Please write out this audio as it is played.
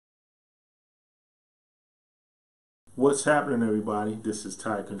What's happening, everybody? This is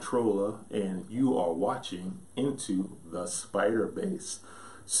Ty Controller, and you are watching Into the Spider Bass.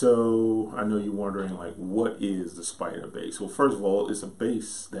 So I know you're wondering, like, what is the Spider Bass? Well, first of all, it's a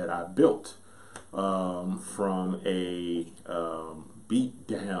bass that I built from a beat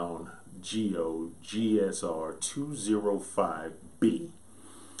down Gio GSR205B.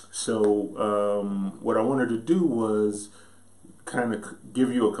 So what I wanted to do was kind of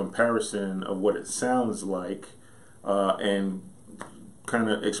give you a comparison of what it sounds like and kind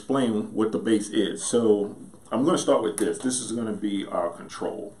of explain what the bass is. So I'm going to start with this. This is going to be our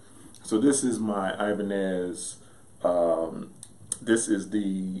control. So this is my Ibanez. This is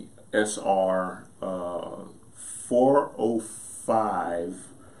the SR405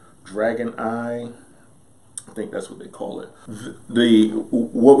 Dragon Eye. I think that's what they call it.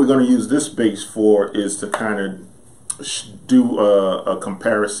 What we're going to use this bass for is to kind of do a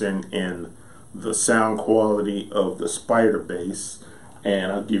comparison in the sound quality of the Spider Bass,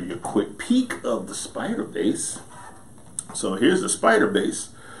 and I'll give you a quick peek of the Spider Bass. So here's the Spider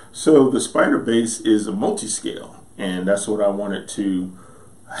Bass. So the Spider Bass is a multi-scale, and that's what I wanted to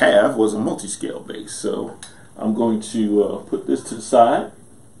have, was a multi-scale bass. So I'm going to put this to the side,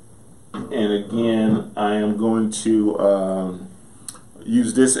 and again I am going to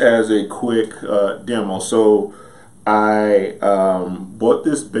use this as a quick demo. So I bought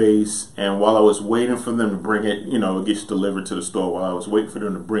this bass, and while I was waiting for them to bring it, you know, it gets delivered to the store. While I was waiting for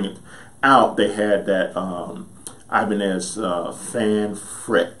them to bring it out, they had that Ibanez fan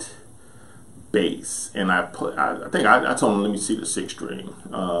fret bass, and I think I told them, let me see the 6-string,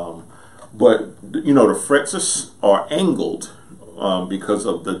 but you know, the frets are angled because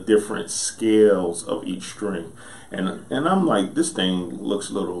of the different scales of each string. And I'm like, this thing looks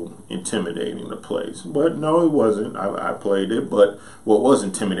a little intimidating to play. But no, it wasn't. I played it, but what was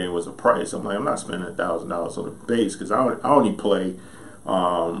intimidating was the price. I'm like, I'm not spending $1,000 on a bass, because I only play,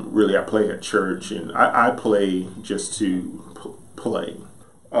 really, I play at church, and I play just to play.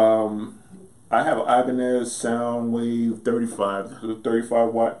 I have an Ibanez Soundwave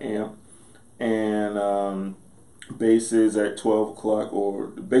 35 watt amp, and bass is at 12 o'clock,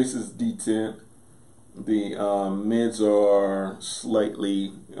 or the bass is D10. The mids are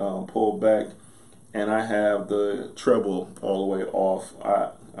slightly pulled back, and I have the treble all the way off.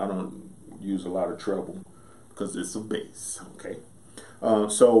 I don't use a lot of treble because it's a bass, okay?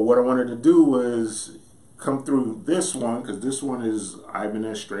 So what I wanted to do was come through this one, because this one is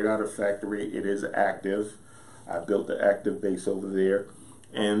Ibanez straight out of factory. It is active. I built the active bass over there.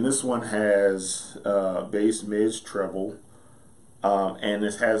 And this one has bass, mids, treble. And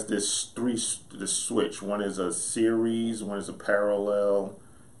it has this switch. One is a series, one is a parallel,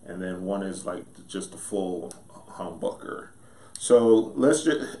 and then one is like just a full humbucker. So let's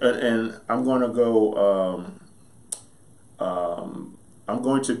just, and I'm going to go, I'm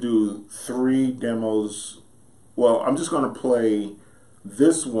going to do 3 demos. Well, I'm just going to play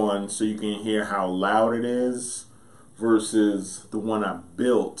this one so you can hear how loud it is versus the one I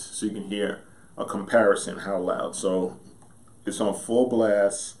built, so you can hear a comparison how loud. So it's on full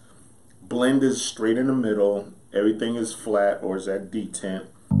blast. Blend is straight in the middle. Everything is flat, or is at detent.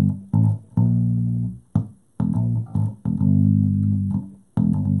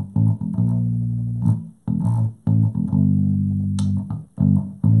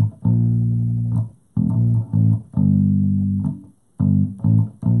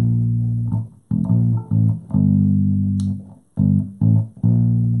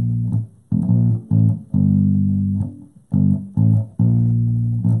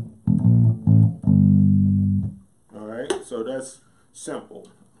 So that's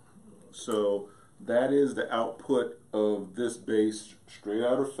simple. So that is the output of this bass straight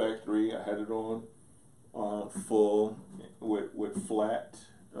out of factory. I had it on full with flat.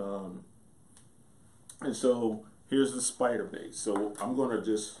 And so here's the Spider Bass. So I'm going to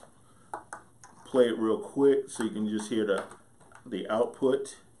just play it real quick so you can just hear the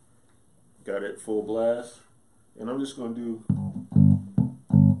output. Got it full blast. And I'm just going to do...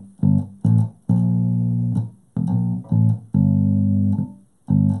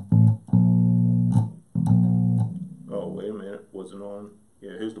 wasn't on.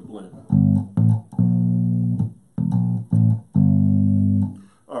 Yeah, here's the blend.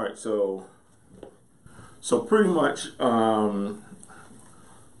 All right, so pretty much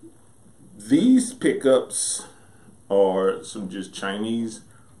these pickups are some just Chinese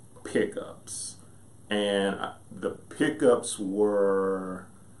pickups, and the pickups were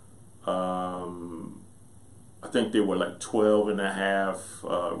I think they were like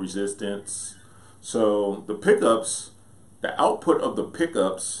 12.5 resistance. So the pickups, the output of the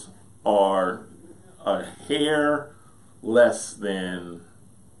pickups are a hair less than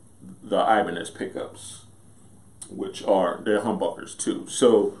the Ibanez pickups, which are, they're humbuckers too.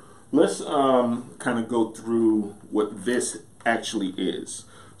 So let's kind of go through what this actually is.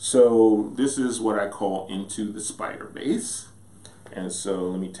 So this is what I call Into the Spider bass. And so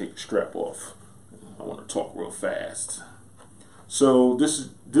let me take the strap off. I want to talk real fast. So this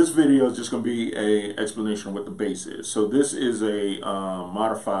video is just going to be a explanation of what the bass is. So this is a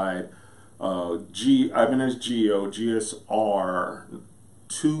modified Ibanez Gio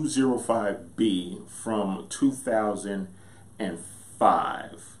GSR205B from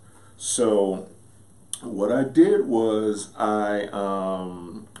 2005. So what I did was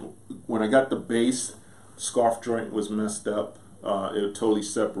when I got the bass, scarf joint was messed up. It totally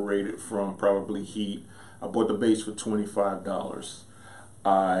separated from probably heat. I bought the bass for $25.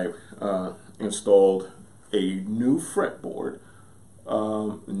 I installed a new fretboard,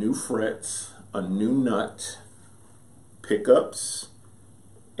 new frets, a new nut, pickups,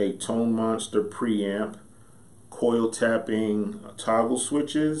 a Tone Monster preamp, coil tapping toggle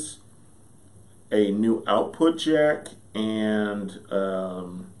switches, a new output jack, and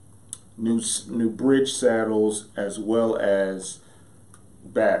new bridge saddles, as well as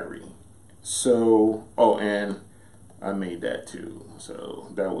battery. So, oh, and I made that too.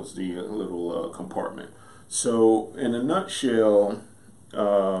 So that was the little compartment. So in a nutshell,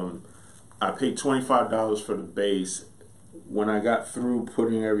 I paid $25 for the bass. When I got through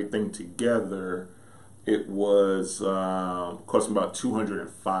putting everything together, it was cost me about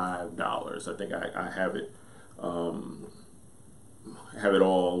 $205. I think I have it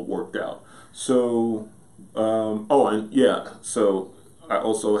all worked out. So oh, and yeah, so I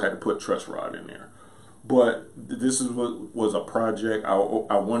also had to put truss rod in there. But this is what was a project. I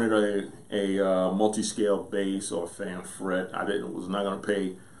wanted a multi-scale bass or a fan fret. Was not going to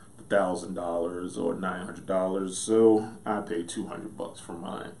pay $1,000 or $900, so I paid $200 for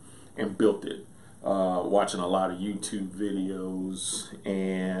mine and built it. Watching a lot of YouTube videos,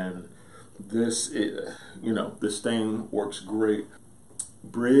 and this thing works great.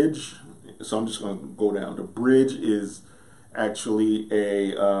 Bridge. So I'm just going to go down. The bridge is actually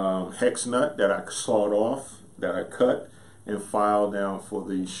a hex nut that I sawed off, that I cut and filed down for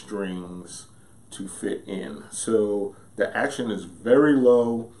the strings to fit in. So the action is very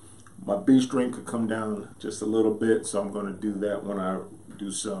low. My B string could come down just a little bit, so I'm going to do that when I do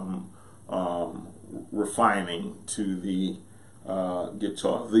some refining to the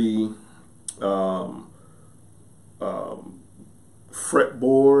guitar. The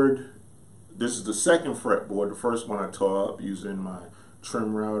fretboard, this is the second fretboard. The first one I tore up using my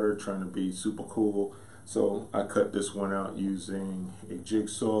trim router, trying to be super cool. So I cut this one out using a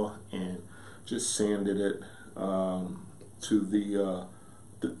jigsaw and just sanded it to the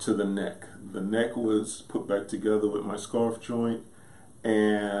neck. The neck was put back together with my scarf joint,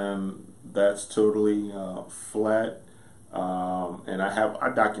 and that's totally flat. And I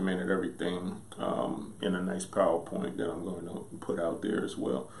documented everything in a nice PowerPoint that I'm going to put out there as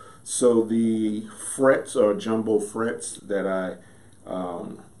well. So the frets are jumbo frets that I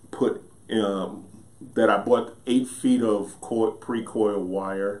bought 8 feet of pre-coil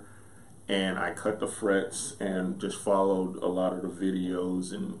wire, and I cut the frets and just followed a lot of the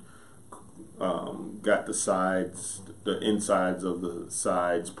videos and got the sides, the insides of the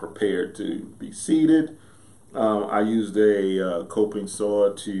sides prepared to be seated. I used a coping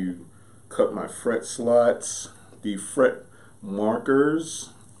saw to cut my fret slots. The fret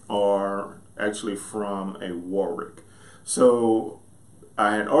markers are actually from a Warwick. So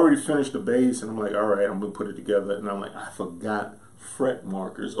I had already finished the bass, and I'm like, all right, I'm gonna put it together, and I'm like, I forgot fret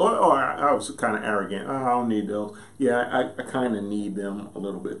markers. Or I was kind of arrogant. Oh, I don't need those. Yeah, I kind of need them a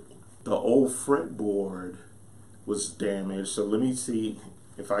little bit. The old fretboard was damaged, so let me see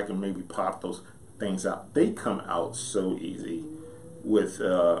if I can maybe pop those things out. They come out so easy with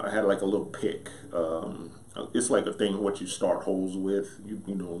I had like a little pick. It's like a thing what you start holes with, you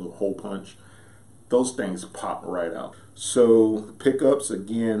know, a little hole punch. Those things pop right out. So pickups,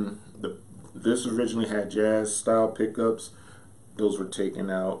 again, this originally had jazz style pickups. Those were taken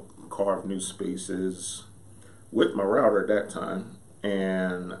out, carved new spaces with my router at that time,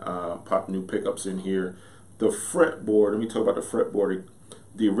 and popped new pickups in here. The fretboard, let me talk about the fretboard.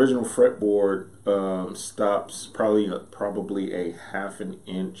 The original fretboard stops probably a 1/2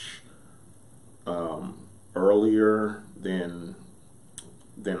 inch earlier than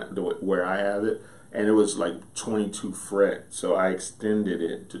where I have it, and it was like 22 fret, so I extended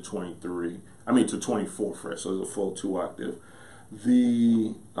it to 24 fret, so it was a full 2 octave.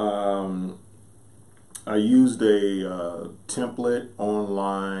 I used a template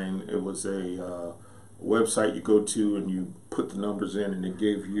online. It was a website you go to and you put the numbers in, and it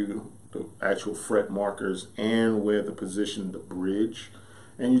gave you the actual fret markers and where the position of the bridge,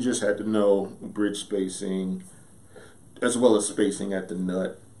 and you just had to know bridge spacing as well as spacing at the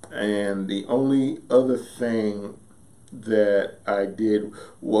nut. And the only other thing that I did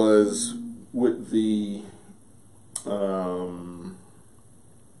was with the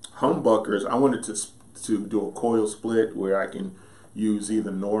humbuckers, I wanted to do a coil split where I can use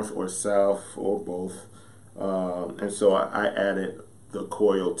either north or south or both, and so I added the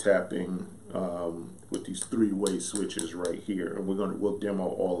coil tapping with these three-way switches right here, and we'll demo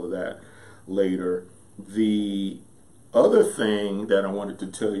all of that later. The other thing that I wanted to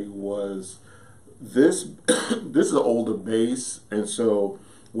tell you was this this is an older bass, and so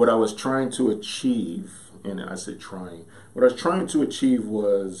what I was trying to achieve, and I said trying, what I was trying to achieve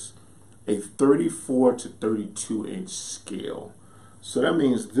was a 34 to 32 inch scale. So that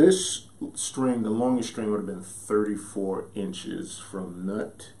means this string, the longest string, would have been 34 inches from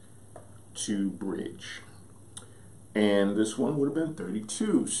nut to bridge, and this one would have been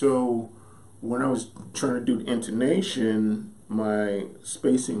 32. So when I was trying to do the intonation, my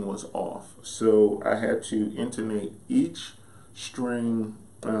spacing was off, so I had to intonate each string.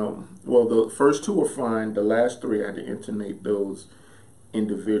 Well, the first two were fine. The last three I had to intonate those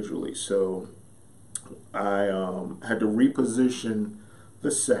individually. So I had to reposition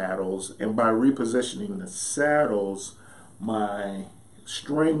the saddles, and by repositioning the saddles, my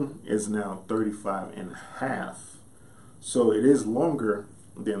string is now 35 and a half. So it is longer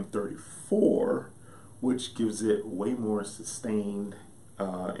than 34, which gives it way more sustained,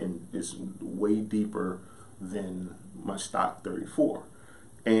 and is way deeper than my stock 34.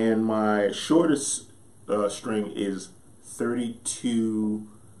 And my shortest string is 32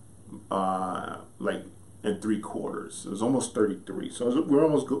 like and 3/4. So it's almost 33. So we're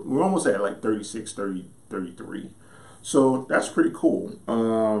almost at like 36, 30, 33. So that's pretty cool.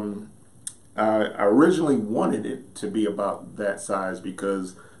 I originally wanted it to be about that size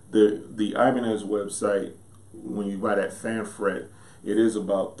because the Ibanez website, when you buy that fan fret, it is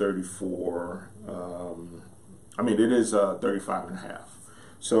about 34. I mean, it is 35 and a half.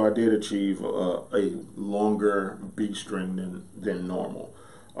 So I did achieve a longer B string than normal.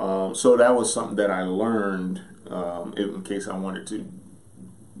 So that was something that I learned in case I wanted to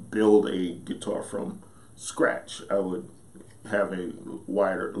build a guitar from scratch. I would have a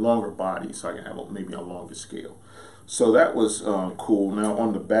longer body so I can have maybe a longer scale. So that was cool. Now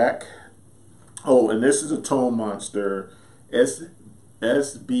on the back, oh, and this is a Tone Monster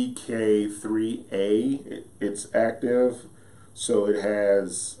SBK3A. It's active. So it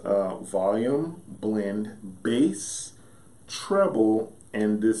has volume, blend, bass, treble,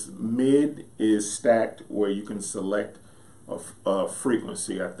 and this mid is stacked where you can select a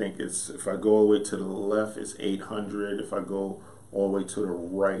frequency. I think it's, if I go all the way to the left, it's 800. If I go all the way to the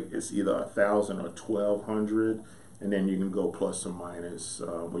right, it's either 1000 or 1200. And then you can go plus or minus,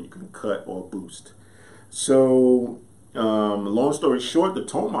 where you can cut or boost. So long story short, the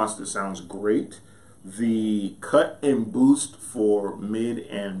Tone Monster sounds great. The cut and boost for mid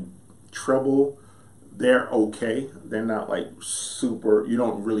and treble, they're okay. They're not like super, you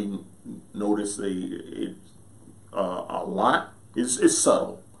don't really notice it a lot. It's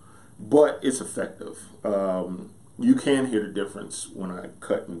subtle, but it's effective. You can hear the difference when I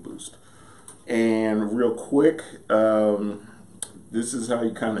cut and boost. And real quick, this is how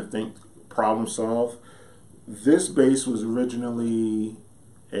you kind of think, problem solve. This bass was originally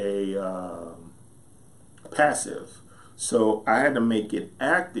a passive, so I had to make it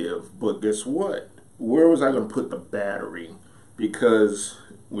active. But guess what? Where was I going to put the battery? Because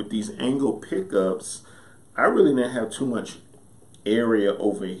with these angle pickups, I really didn't have too much area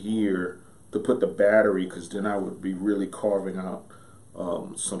over here to put the battery, because then I would be really carving out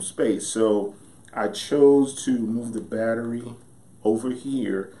some space. So I chose to move the battery over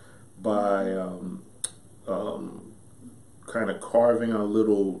here by kind of carving a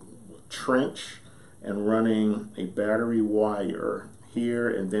little trench and running a battery wire here,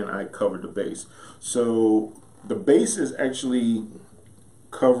 and then I covered the base. So the base is actually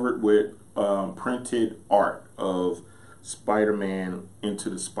covered with printed art of Spider-Man Into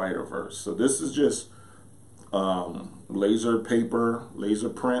the Spider-Verse. So this is just laser paper, laser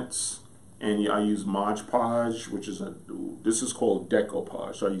prints, and I use Mod Podge, which is this is called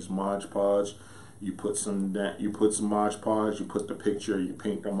decoupage. So I use Mod Podge. You put some Mod Podge, you put the picture, you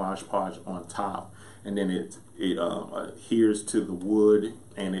paint the Mod Podge on top, and then it adheres to the wood,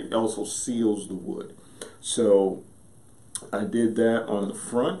 and it also seals the wood. So I did that on the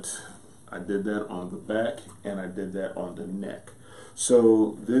front, I did that on the back, and I did that on the neck.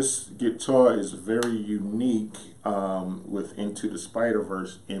 So this guitar is very unique with Into the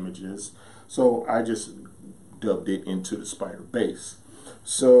Spider-Verse images. So I just dubbed it Into the Spider Bass.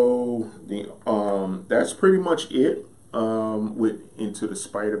 So the that's pretty much it with Into the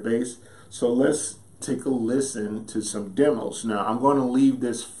Spider Bass. So let's take a listen to some demos. Now I'm going to leave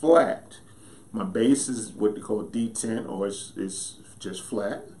this flat. My bass is what they call D10, or it's just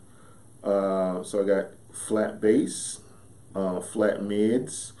flat. So I got flat bass, flat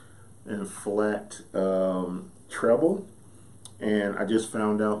mids, and flat treble. And I just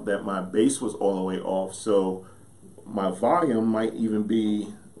found out that my bass was all the way off, so my volume might even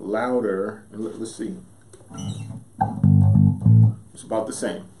be louder. Let's see. It's about the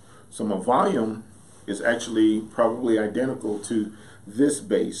same. So my volume is actually probably identical to this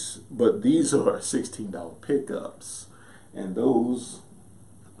bass, but these are $16 pickups, and those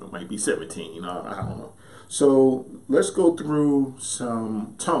might be 17. I don't know. So let's go through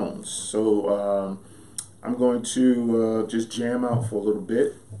some tones. So I'm going to just jam out for a little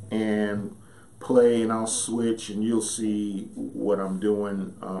bit and play, and I'll switch, and you'll see what I'm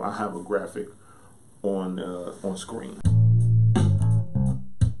doing. I have a graphic on screen.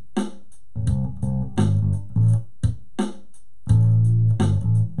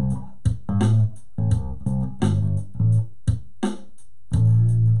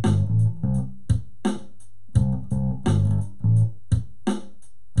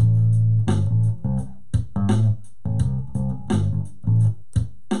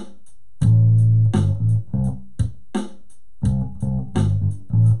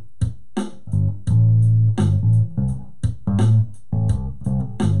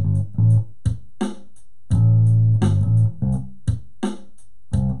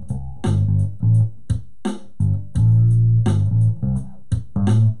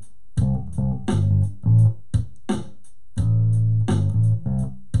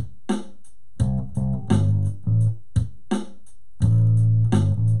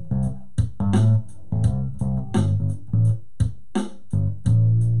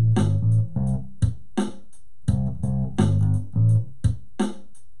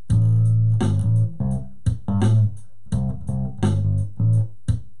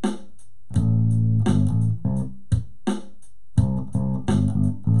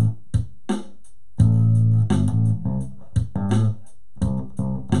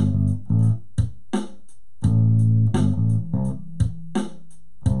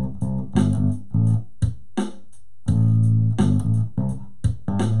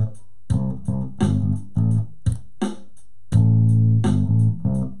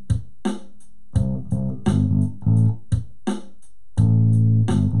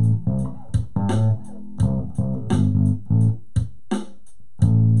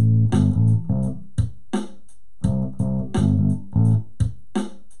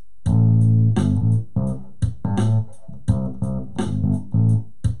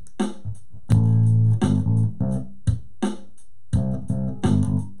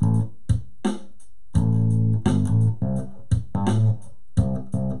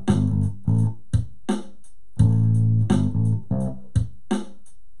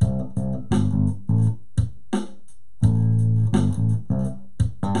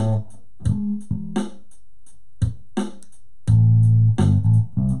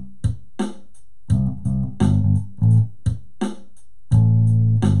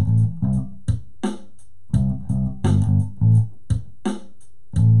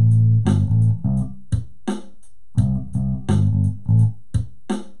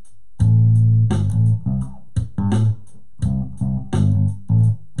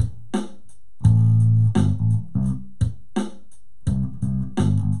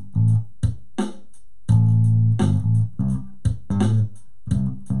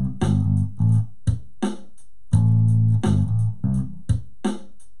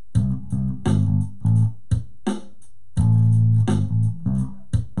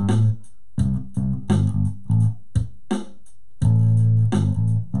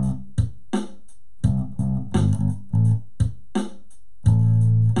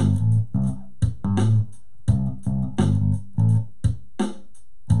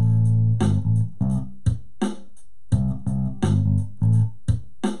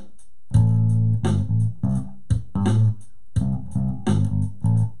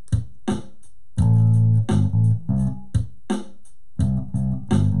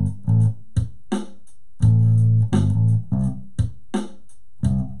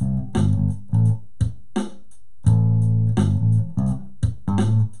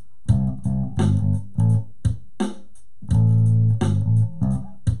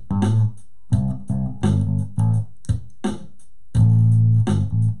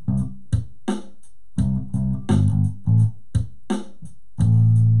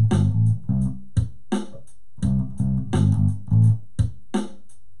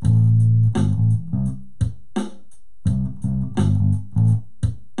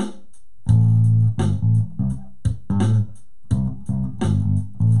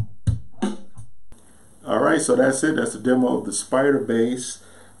 right, so that's it. That's the demo of the Spider bass.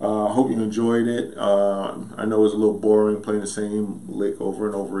 Hope you enjoyed it. I know it's a little boring playing the same lick over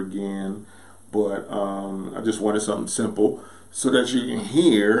and over again, but I just wanted something simple so that you can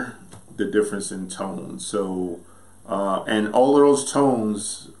hear the difference in tones. So, and all of those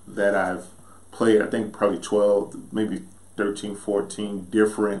tones that I've played, I think probably 12, maybe 13, 14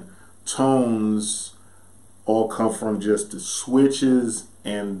 different tones, all come from just the switches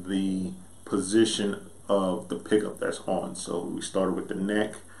and the position of the pickup that's on. So we started with the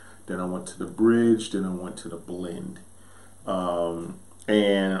neck, then I went to the bridge, then I went to the blend.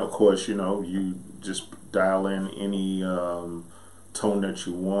 And of course, you know, you just dial in any tone that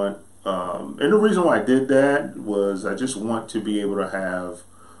you want. And the reason why I did that was I just want to be able to have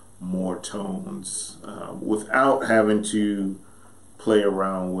more tones without having to play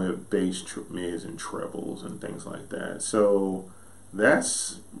around with bass, mids, and trebles and things like that. So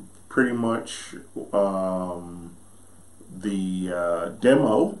that's pretty much the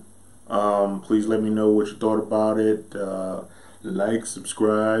demo. Please let me know what you thought about it. Like,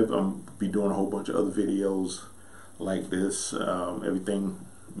 subscribe. I'm be doing a whole bunch of other videos like this. Everything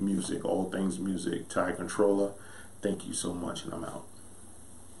music, all things music, Ty Controller. Thank you so much, and I'm out.